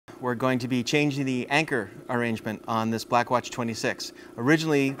we're going to be changing the anchor arrangement on this Blackwatch 26.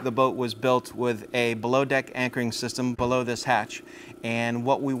 Originally, the boat was built with a below-deck anchoring system below this hatch, and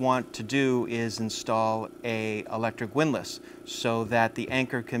what we want to do is install a electric windlass so that the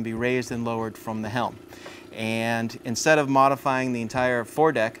anchor can be raised and lowered from the helm. And instead of modifying the entire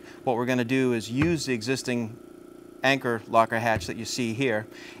foredeck, what we're going to do is use the existing anchor locker hatch that you see here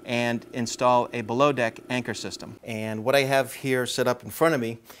and install a below deck anchor system. And what I have here set up in front of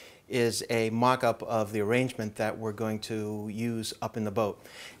me is a mock-up of the arrangement that we're going to use up in the boat.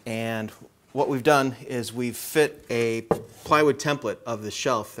 And what we've done is we've fit a plywood template of the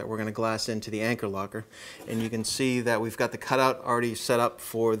shelf that we're going to glass into the anchor locker. And you can see that we've got the cutout already set up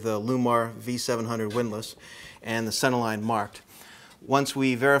for the Lewmar V700 Windlass and the centerline marked. Once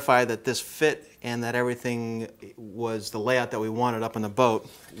we verify that this fit and that everything was the layout that we wanted up in the boat,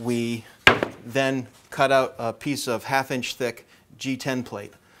 we then cut out a piece of 1/2-inch thick G10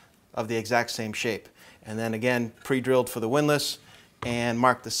 plate of the exact same shape. And then again, pre-drilled for the windlass and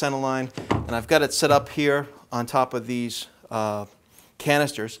marked the center line. And I've got it set up here on top of these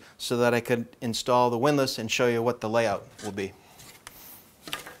canisters so that I could install the windlass and show you what the layout will be.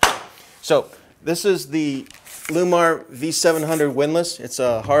 So this is the Lewmar V700 Windlass. It's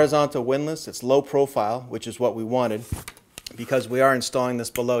a horizontal windlass. It's low profile, which is what we wanted because we are installing this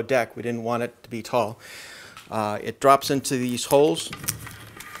below deck. We didn't want it to be tall. It drops into these holes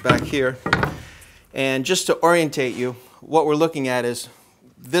back here. And just to orientate you, what we're looking at is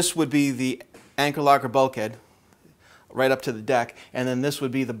this would be the anchor locker bulkhead right up to the deck, and then this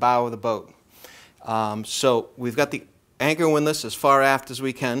would be the bow of the boat. So we've got the anchor windlass as far aft as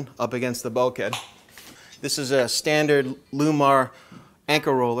we can up against the bulkhead. This is a standard Lewmar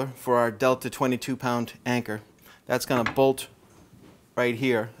anchor roller for our Delta 22-pound anchor. That's going to bolt right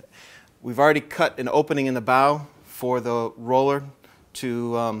here. We've already cut an opening in the bow for the roller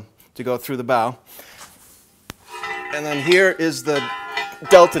to go through the bow. And then here is the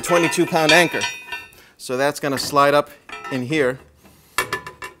Delta 22-pound anchor. So that's going to slide up in here.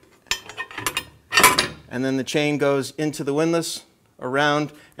 And then the chain goes into the windlass,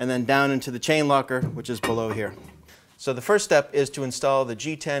 around, and then down into the chain locker, which is below here. So the first step is to install the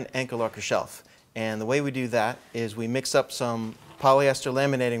G10 anchor locker shelf. And the way we do that is we mix up some polyester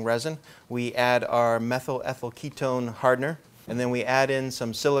laminating resin, we add our methyl ethyl ketone hardener, and then we add in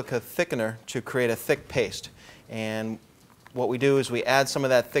some silica thickener to create a thick paste. And what we do is we add some of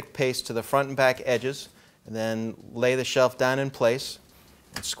that thick paste to the front and back edges, and then lay the shelf down in place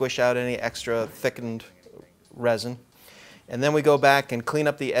and squish out any extra thickened resin. And then we go back and clean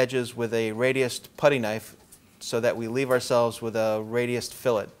up the edges with a radiused putty knife so that we leave ourselves with a radiused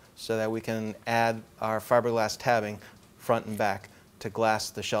fillet so that we can add our fiberglass tabbing front and back to glass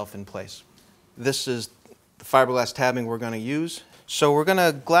the shelf in place. This is the fiberglass tabbing we're going to use. So we're going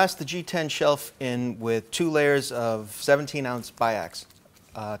to glass the G10 shelf in with 2 layers of 17-ounce biax,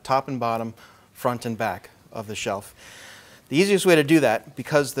 top and bottom, front and back of the shelf. The easiest way to do that,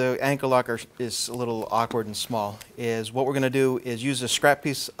 because the anchor locker is a little awkward and small, is what we're going to do is use a scrap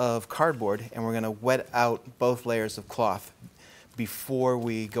piece of cardboard and we're going to wet out both layers of cloth before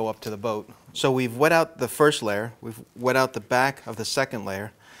we go up to the boat. So we've wet out the first layer, we've wet out the back of the second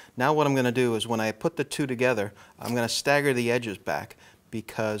layer. Now what I'm going to do is when I put the two together, I'm going to stagger the edges back,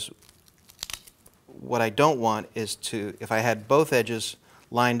 because what I don't want is to, if I had both edges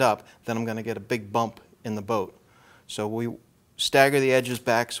lined up, then I'm going to get a big bump in the boat. So we stagger the edges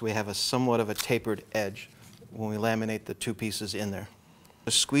back so we have a somewhat of a tapered edge when we laminate the two pieces in there.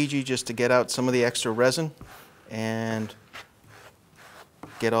 A squeegee just to get out some of the extra resin and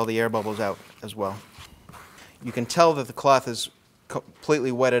get all the air bubbles out as well. You can tell that the cloth is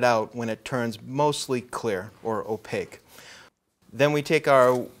completely wetted out when it turns mostly clear or opaque. Then we take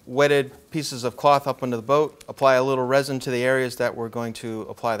our wetted pieces of cloth up into the boat, apply a little resin to the areas that we're going to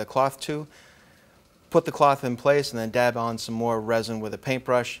apply the cloth to, put the cloth in place, and then dab on some more resin with a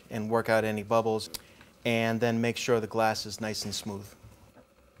paintbrush and work out any bubbles, and then make sure the glass is nice and smooth.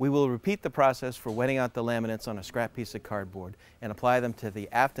 We will repeat the process for wetting out the laminates on a scrap piece of cardboard and apply them to the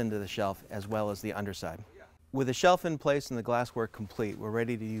aft end of the shelf as well as the underside. With the shelf in place and the glasswork complete, we're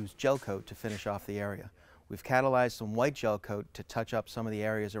ready to use gel coat to finish off the area. We've catalyzed some white gel coat to touch up some of the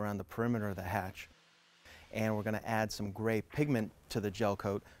areas around the perimeter of the hatch. And we're going to add some gray pigment to the gel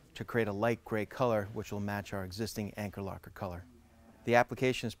coat to create a light gray color which will match our existing anchor locker color. The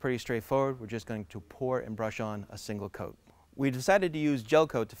application is pretty straightforward. We're just going to pour and brush on a single coat. We decided to use gel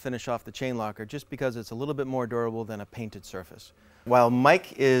coat to finish off the chain locker just because it's a little bit more durable than a painted surface. While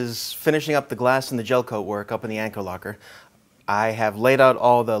Mike is finishing up the glass and the gel coat work up in the anchor locker, I have laid out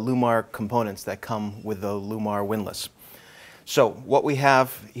all the Lewmar components that come with the Lewmar windlass. So what we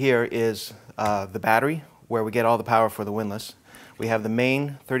have here is the battery, where we get all the power for the windlass. We have the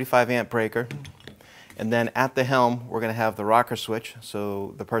main 35 amp breaker, and then at the helm we're going to have the rocker switch,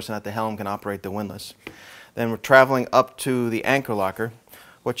 so the person at the helm can operate the windlass. Then we're traveling up to the anchor locker.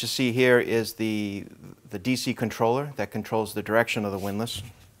 What you see here is the DC controller that controls the direction of the windlass.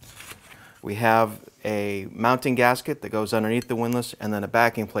 We have a mounting gasket that goes underneath the windlass, and then a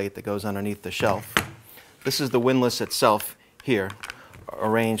backing plate that goes underneath the shelf. This is the windlass itself here,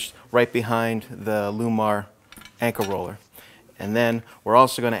 arranged right behind the Lewmar anchor roller. And then we're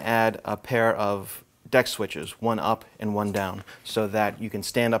also going to add a pair of deck switches, one up and one down, so that you can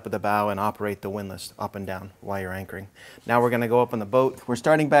stand up at the bow and operate the windlass up and down while you're anchoring. Now we're going to go up on the boat. We're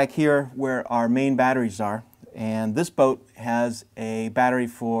starting back here where our main batteries are, and this boat has a battery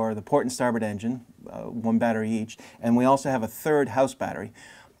for the port and starboard engine, one battery each, and we also have a third house battery.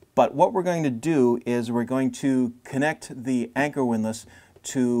 But what we're going to do is we're going to connect the anchor windlass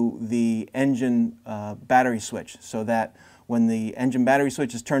to the engine battery switch, so that when the engine battery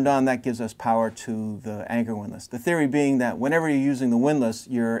switch is turned on, that gives us power to the anchor windlass. The theory being that whenever you're using the windlass,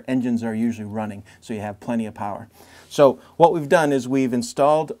 your engines are usually running, so you have plenty of power. So what we've done is we've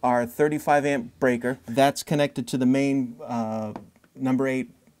installed our 35 amp breaker. That's connected to the main number 8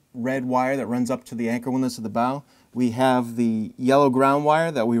 red wire that runs up to the anchor windlass of the bow. We have the yellow ground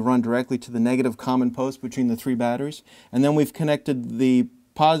wire that we run directly to the negative common post between the 3 batteries. And then we've connected the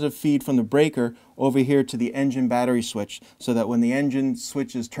positive feed from the breaker over here to the engine battery switch, so that when the engine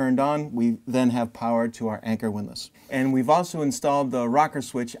switch is turned on, we then have power to our anchor windlass. And we've also installed the rocker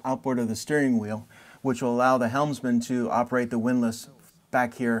switch outboard of the steering wheel, which will allow the helmsman to operate the windlass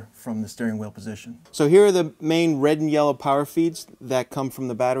back here from the steering wheel position. So here are the main red and yellow power feeds that come from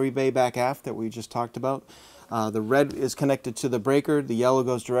the battery bay back aft that we just talked about. The red is connected to the breaker, the yellow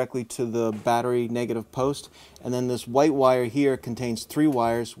goes directly to the battery negative post, and then this white wire here contains 3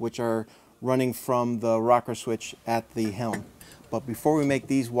 wires which are running from the rocker switch at the helm. But before we make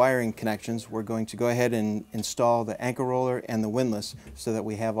these wiring connections, we're going to go ahead and install the anchor roller and the windlass so that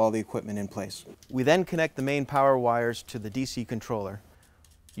we have all the equipment in place. We then connect the main power wires to the DC controller.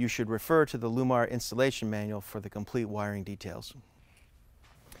 You should refer to the Lewmar installation manual for the complete wiring details.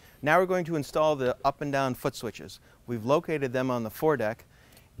 Now we're going to install the up and down foot switches. We've located them on the foredeck,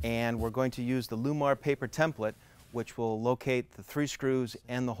 and we're going to use the Lewmar paper template, which will locate the 3 screws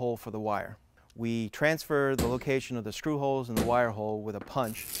and the hole for the wire. We transfer the location of the screw holes and the wire hole with a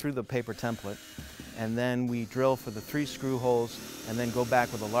punch through the paper template, and then we drill for the 3 screw holes and then go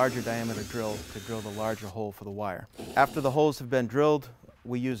back with a larger diameter drill to drill the larger hole for the wire. After the holes have been drilled,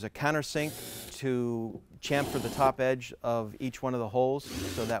 we use a countersink to chamfer the top edge of each one of the holes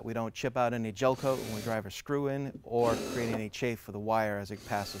so that we don't chip out any gel coat when we drive a screw in or create any chafe for the wire as it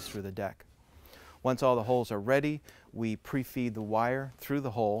passes through the deck. Once all the holes are ready, we pre-feed the wire through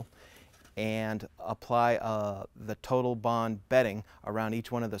the hole and apply the TotalBond bedding around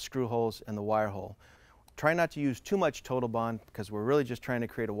each one of the screw holes and the wire hole. Try not to use too much TotalBond because we're really just trying to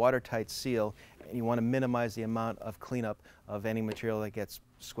create a watertight seal, and you want to minimize the amount of cleanup of any material that gets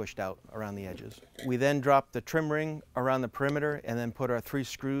squished out around the edges. We then drop the trim ring around the perimeter and then put our 3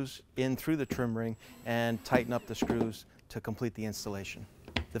 screws in through the trim ring and tighten up the screws to complete the installation.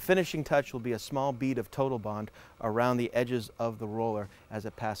 The finishing touch will be a small bead of TotalBond around the edges of the roller as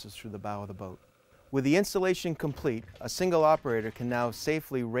it passes through the bow of the boat. With the installation complete, a single operator can now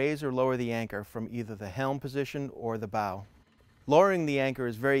safely raise or lower the anchor from either the helm position or the bow. Lowering the anchor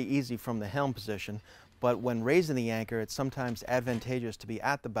is very easy from the helm position, but when raising the anchor, it's sometimes advantageous to be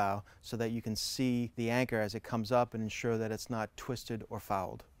at the bow so that you can see the anchor as it comes up and ensure that it's not twisted or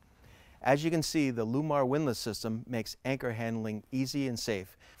fouled. As you can see, the Lewmar windlass system makes anchor handling easy and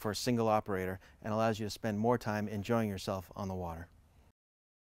safe for a single operator and allows you to spend more time enjoying yourself on the water.